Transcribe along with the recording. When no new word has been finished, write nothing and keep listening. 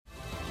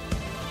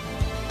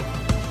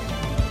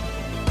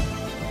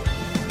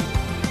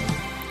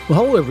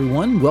Well, hello,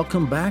 everyone.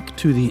 Welcome back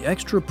to the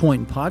Extra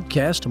Point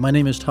Podcast. My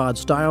name is Todd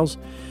Stiles,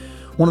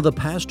 one of the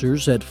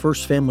pastors at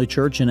First Family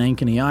Church in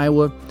Ankeny,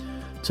 Iowa.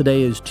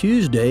 Today is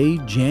Tuesday,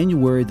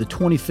 January the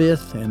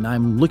 25th, and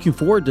I'm looking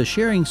forward to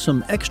sharing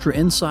some extra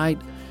insight,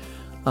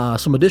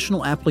 some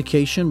additional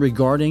application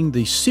regarding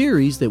the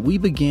series that we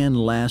began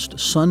last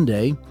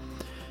Sunday.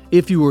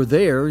 If you were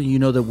there, you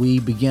know that we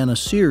began a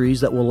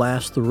series that will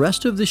last the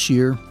rest of this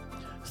year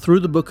through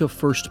the book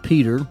of 1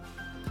 Peter.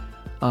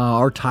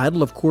 Our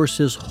title, of course,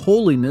 is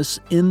Holiness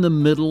in the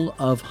Middle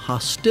of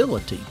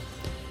Hostility.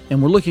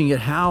 And we're looking at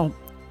how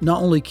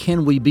not only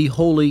can we be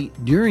holy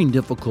during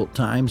difficult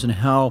times and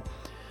how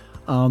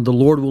the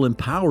Lord will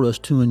empower us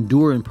to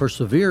endure and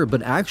persevere,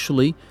 but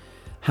actually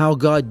how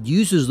God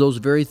uses those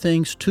very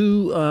things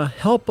to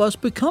help us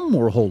become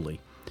more holy.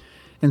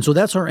 And so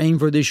that's our aim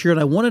for this year. And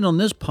I wanted on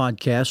this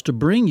podcast to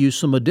bring you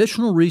some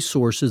additional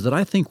resources that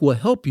I think will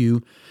help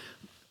you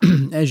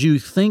as you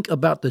think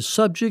about the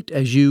subject,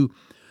 as you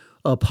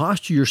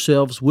posture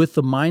yourselves with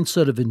the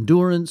mindset of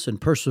endurance and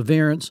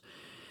perseverance,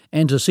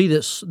 and to see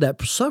that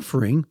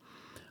suffering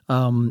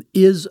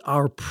is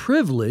our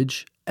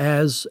privilege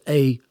as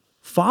a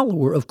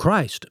follower of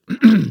Christ.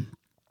 And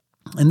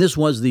this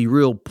was the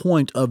real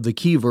point of the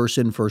key verse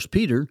in 1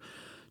 Peter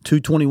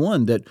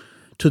 2:21, that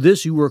to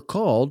this you were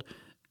called,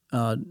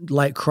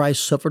 like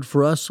Christ suffered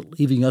for us,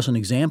 leaving us an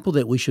example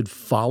that we should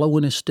follow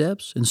in his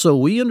steps. And so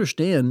we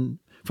understand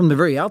from the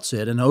very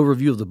outset, an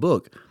overview of the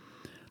book,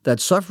 that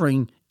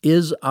suffering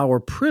is our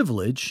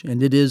privilege,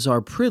 and it is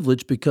our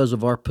privilege because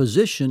of our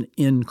position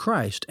in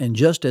Christ. And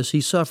just as he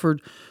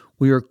suffered,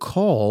 we are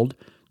called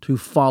to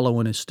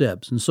follow in his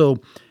steps. And so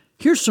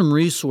here's some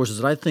resources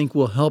that I think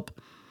will help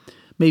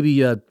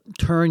maybe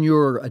turn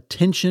your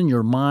attention,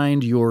 your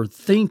mind, your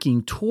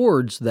thinking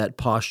towards that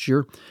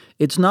posture.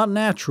 It's not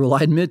natural, I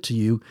admit to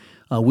you.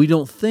 We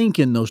don't think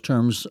in those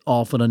terms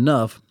often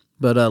enough.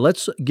 But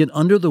let's get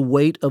under the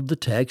weight of the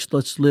text.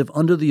 Let's live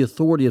under the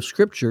authority of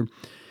Scripture.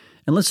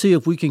 And let's see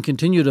if we can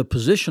continue to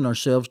position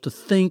ourselves to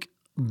think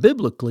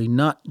biblically,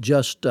 not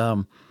just,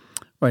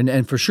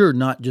 and for sure,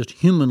 not just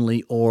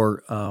humanly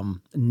or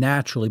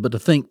naturally, but to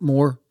think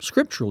more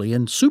scripturally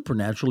and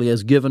supernaturally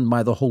as given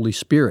by the Holy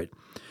Spirit.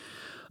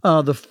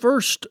 The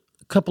first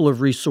couple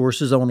of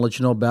resources I want to let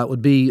you know about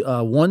would be,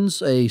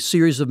 one's a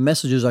series of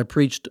messages I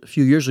preached a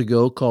few years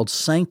ago called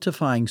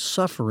Sanctifying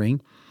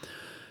Suffering.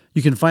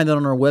 You can find that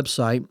on our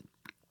website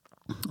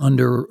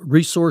under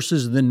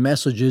resources and then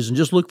messages, and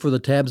just look for the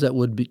tabs that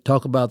would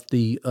talk about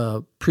the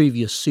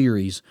previous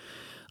series.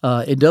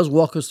 It does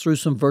walk us through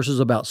some verses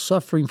about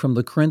suffering from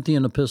the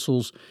Corinthian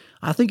epistles.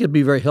 I think it'd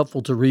be very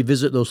helpful to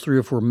revisit those 3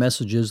 or 4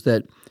 messages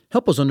that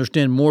help us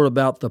understand more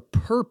about the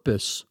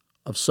purpose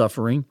of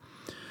suffering.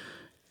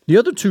 The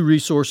other 2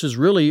 resources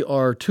really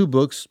are 2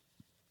 books.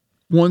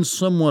 One's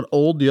somewhat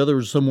old, the other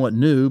is somewhat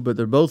new, but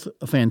they're both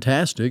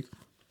fantastic.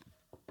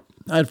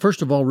 I'd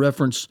first of all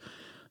reference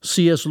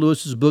C.S.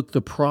 Lewis's book,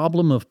 The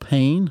Problem of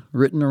Pain,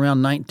 written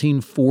around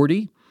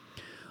 1940.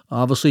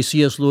 Obviously,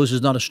 C.S. Lewis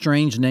is not a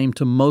strange name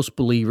to most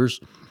believers,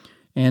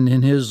 and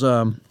in his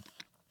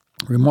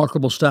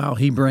remarkable style,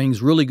 he brings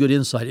really good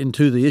insight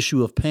into the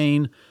issue of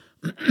pain,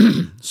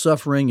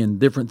 suffering, and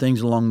different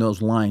things along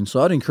those lines. So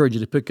I'd encourage you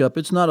to pick up.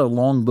 It's not a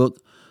long book,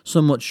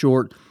 somewhat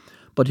short,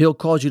 but he'll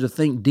cause you to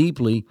think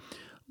deeply,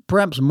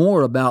 perhaps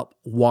more about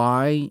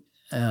why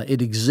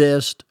it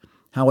exists,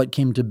 how it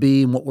came to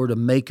be, and what we're to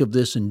make of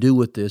this and do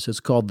with this. It's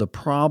called The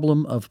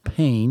Problem of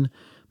Pain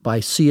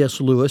by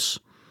C.S. Lewis.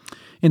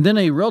 And then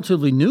a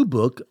relatively new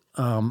book,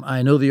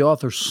 I know the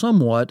author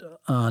somewhat,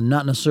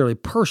 not necessarily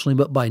personally,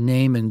 but by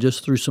name and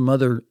just through some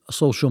other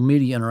social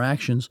media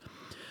interactions.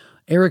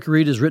 Eric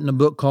Reed has written a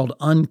book called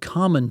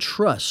Uncommon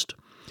Trust.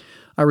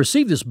 I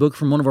received this book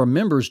from one of our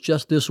members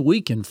just this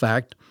week, in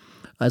fact,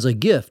 as a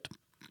gift.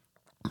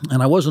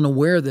 And I wasn't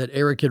aware that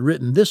Eric had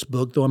written this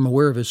book, though I'm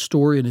aware of his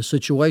story and his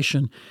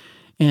situation.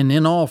 And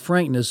in all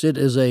frankness, it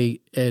is an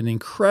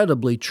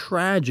incredibly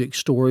tragic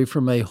story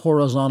from a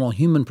horizontal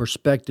human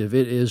perspective.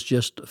 It is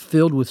just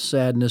filled with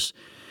sadness.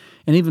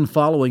 And even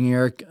following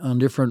Eric on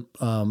different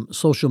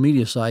social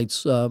media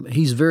sites,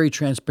 he's very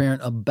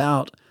transparent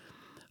about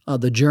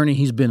the journey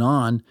he's been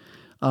on.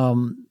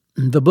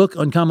 The book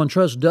Uncommon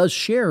Trust does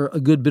share a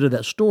good bit of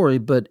that story,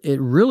 but it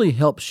really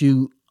helps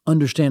you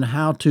understand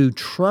how to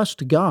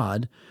trust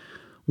God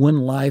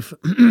when life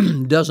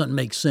doesn't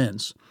make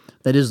sense.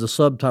 That is the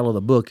subtitle of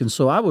the book. And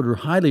so I would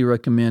highly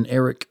recommend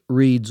Eric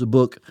Reed's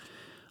book,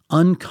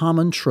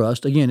 Uncommon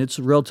Trust. Again, it's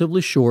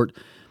relatively short,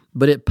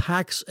 but it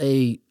packs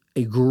a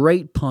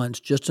great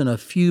punch just in a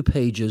few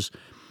pages.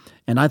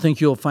 And I think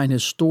you'll find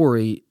his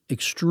story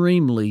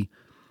extremely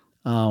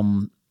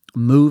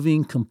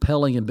moving,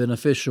 compelling, and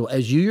beneficial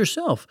as you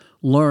yourself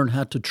learn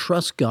how to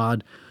trust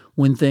God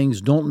when things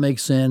don't make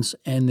sense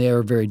and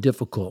they're very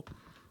difficult.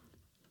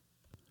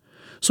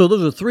 So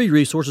those are 3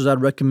 resources I'd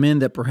recommend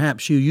that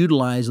perhaps you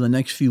utilize in the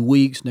next few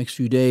weeks, next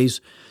few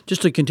days,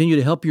 just to continue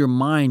to help your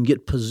mind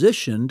get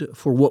positioned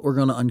for what we're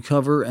going to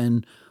uncover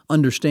and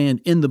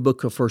understand in the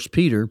book of 1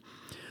 Peter.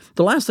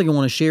 The last thing I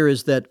want to share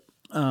is that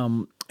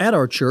At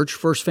our church,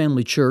 First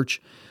Family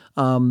Church,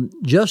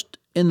 just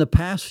in the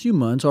past few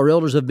months, our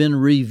elders have been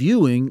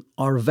reviewing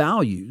our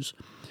values.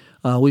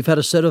 We've had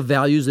a set of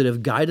values that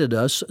have guided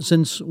us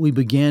since we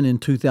began in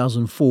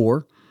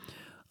 2004,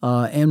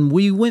 and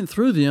we went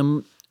through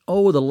them,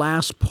 the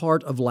last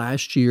part of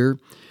last year.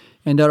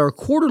 And at our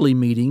quarterly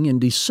meeting in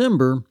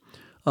December,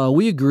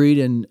 we agreed,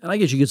 and I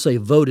guess you could say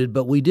voted,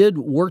 but we did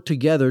work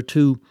together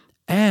to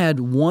add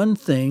one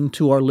thing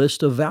to our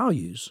list of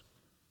values.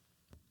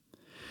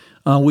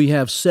 We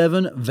have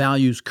 7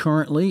 values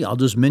currently. I'll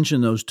just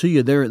mention those to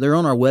you. They're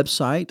on our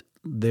website.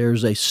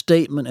 There's a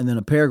statement and then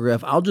a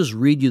paragraph. I'll just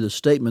read you the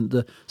statement,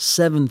 the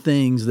 7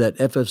 things that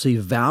FFC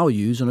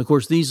values. And of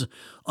course, these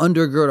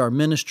undergird our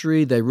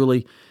ministry. They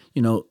really,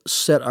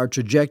 set our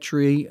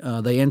trajectory.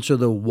 They answer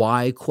the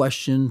why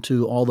question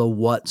to all the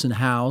what's and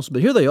how's.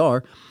 But here they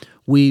are.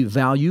 We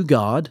value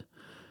God.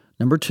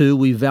 Number 2,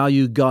 we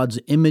value God's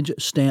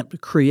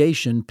image-stamped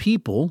creation,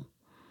 people.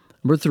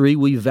 Number 3,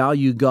 we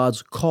value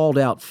God's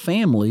called-out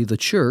family, the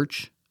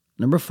church.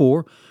 Number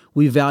 4,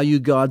 we value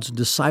God's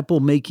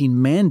disciple-making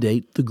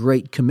mandate, the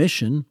Great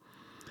Commission.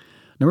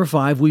 Number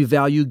 5, we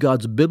value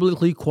God's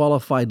biblically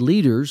qualified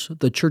leaders,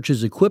 the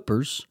church's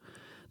equippers.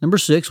 Number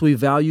 6, we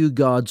value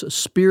God's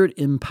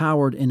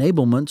spirit-empowered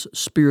enablements,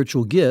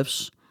 spiritual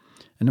gifts.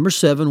 And number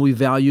 7, we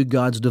value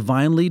God's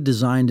divinely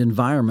designed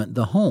environment,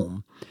 the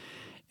home.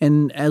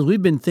 And as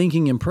we've been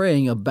thinking and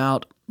praying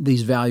about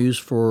these values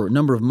for a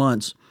number of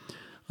months,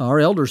 our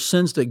elders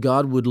sensed that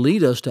God would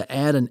lead us to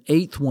add an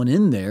 8th one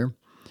in there.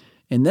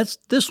 And that's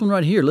this one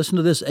right here. Listen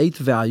to this 8th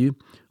value.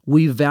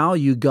 We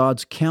value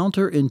God's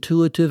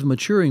counterintuitive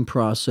maturing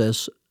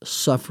process,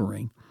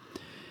 suffering.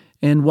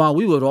 And while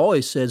we would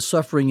always said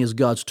suffering is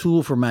God's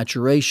tool for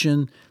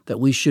maturation, that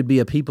we should be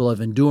a people of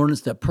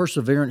endurance, that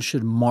perseverance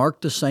should mark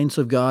the saints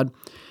of God,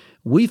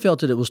 we felt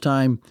that it was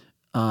time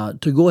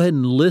to go ahead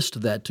and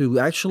list that, to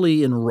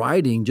actually in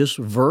writing just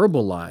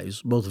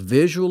verbalize, both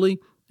visually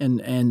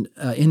and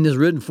in this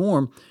written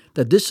form,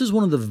 that this is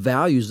one of the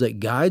values that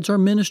guides our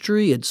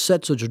ministry. It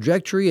sets a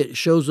trajectory. It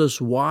shows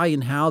us why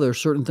and how there are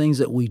certain things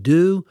that we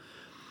do.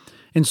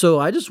 And so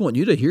I just want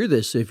you to hear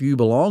this if you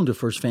belong to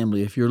First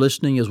Family. If you're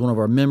listening as one of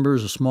our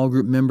members, a small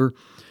group member,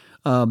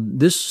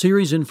 this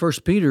series in 1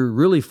 Peter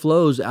really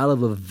flows out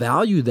of a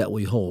value that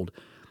we hold,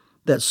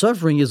 that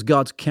suffering is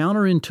God's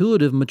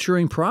counterintuitive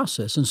maturing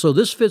process. And so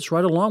this fits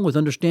right along with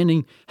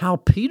understanding how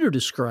Peter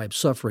describes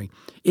suffering.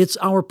 It's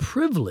our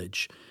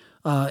privilege.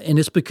 And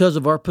it's because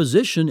of our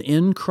position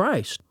in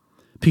Christ.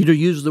 Peter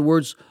used the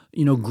words,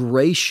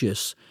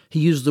 gracious. He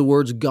used the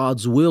words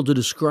God's will to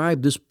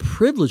describe this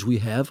privilege we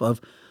have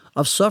of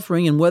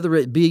suffering, and whether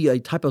it be a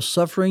type of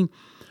suffering,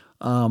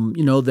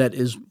 that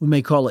is, we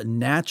may call it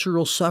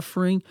natural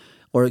suffering,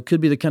 or it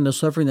could be the kind of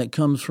suffering that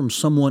comes from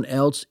someone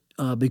else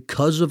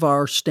because of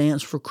our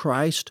stance for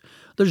Christ.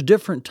 There's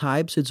different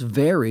types. It's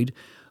varied.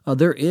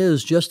 There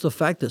is just the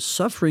fact that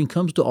suffering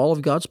comes to all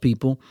of God's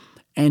people,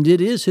 and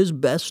it is His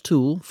best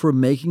tool for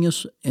making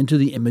us into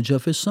the image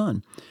of His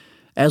Son.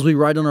 As we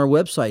write on our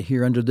website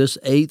here under this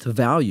 8th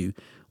value,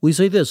 we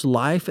say this: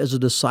 life as a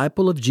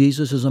disciple of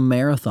Jesus is a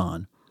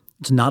marathon.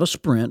 It's not a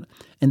sprint,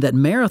 and that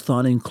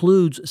marathon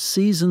includes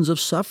seasons of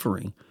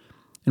suffering.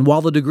 And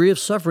while the degree of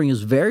suffering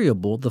is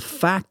variable, the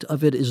fact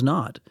of it is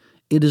not.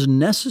 It is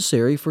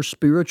necessary for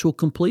spiritual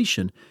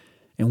completion.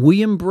 And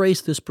we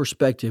embrace this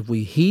perspective.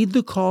 We heed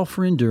the call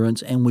for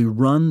endurance, and we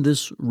run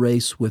this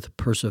race with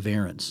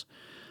perseverance.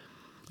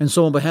 And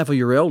so on behalf of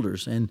your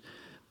elders and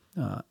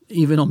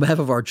even on behalf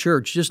of our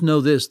church, just know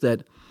this,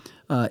 that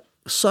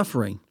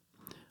suffering,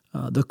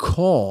 the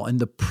call and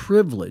the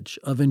privilege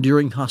of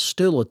enduring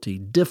hostility,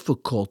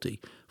 difficulty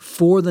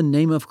for the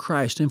name of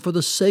Christ and for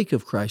the sake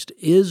of Christ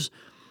is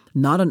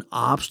not an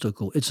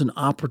obstacle. It's an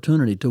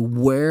opportunity to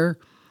wear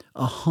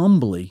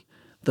humbly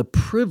the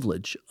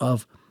privilege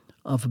of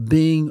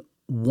being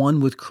one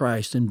with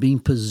Christ and being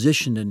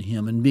positioned in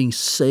Him and being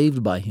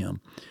saved by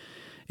Him.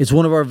 It's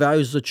one of our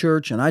values as a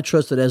church, and I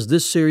trust that as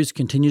this series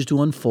continues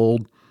to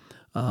unfold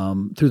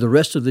through the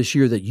rest of this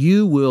year, that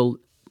you will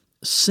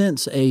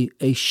sense a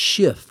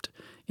shift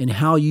in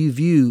how you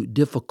view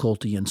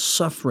difficulty and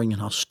suffering and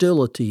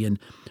hostility and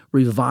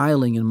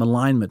reviling and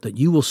malignment, that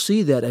you will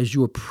see that as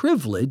your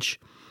privilege,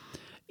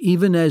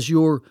 even as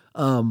your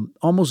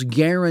almost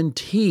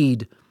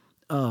guaranteed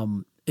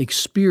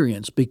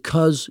experience,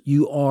 because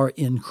you are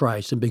in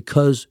Christ and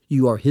because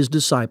you are His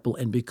disciple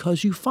and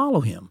because you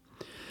follow Him.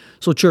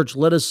 So, church,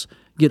 let us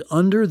get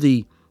under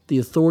the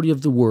authority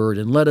of the Word,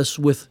 and let us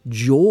with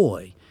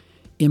joy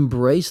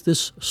embrace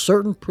this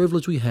certain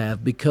privilege we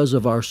have because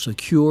of our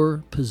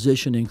secure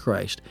position in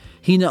Christ.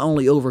 He not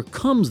only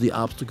overcomes the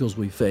obstacles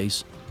we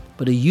face,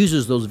 but He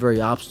uses those very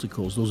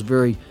obstacles, those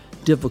very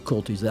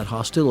difficulties, that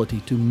hostility,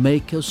 to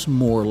make us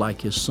more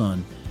like His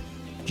Son,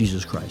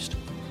 Jesus Christ.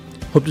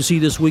 Hope to see you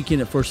this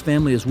weekend at First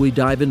Family as we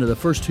dive into the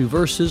first 2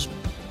 verses.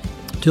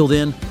 Till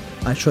then,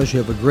 I trust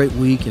you have a great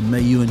week, and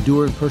may you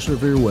endure and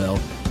persevere well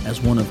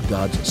as one of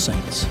God's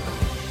saints.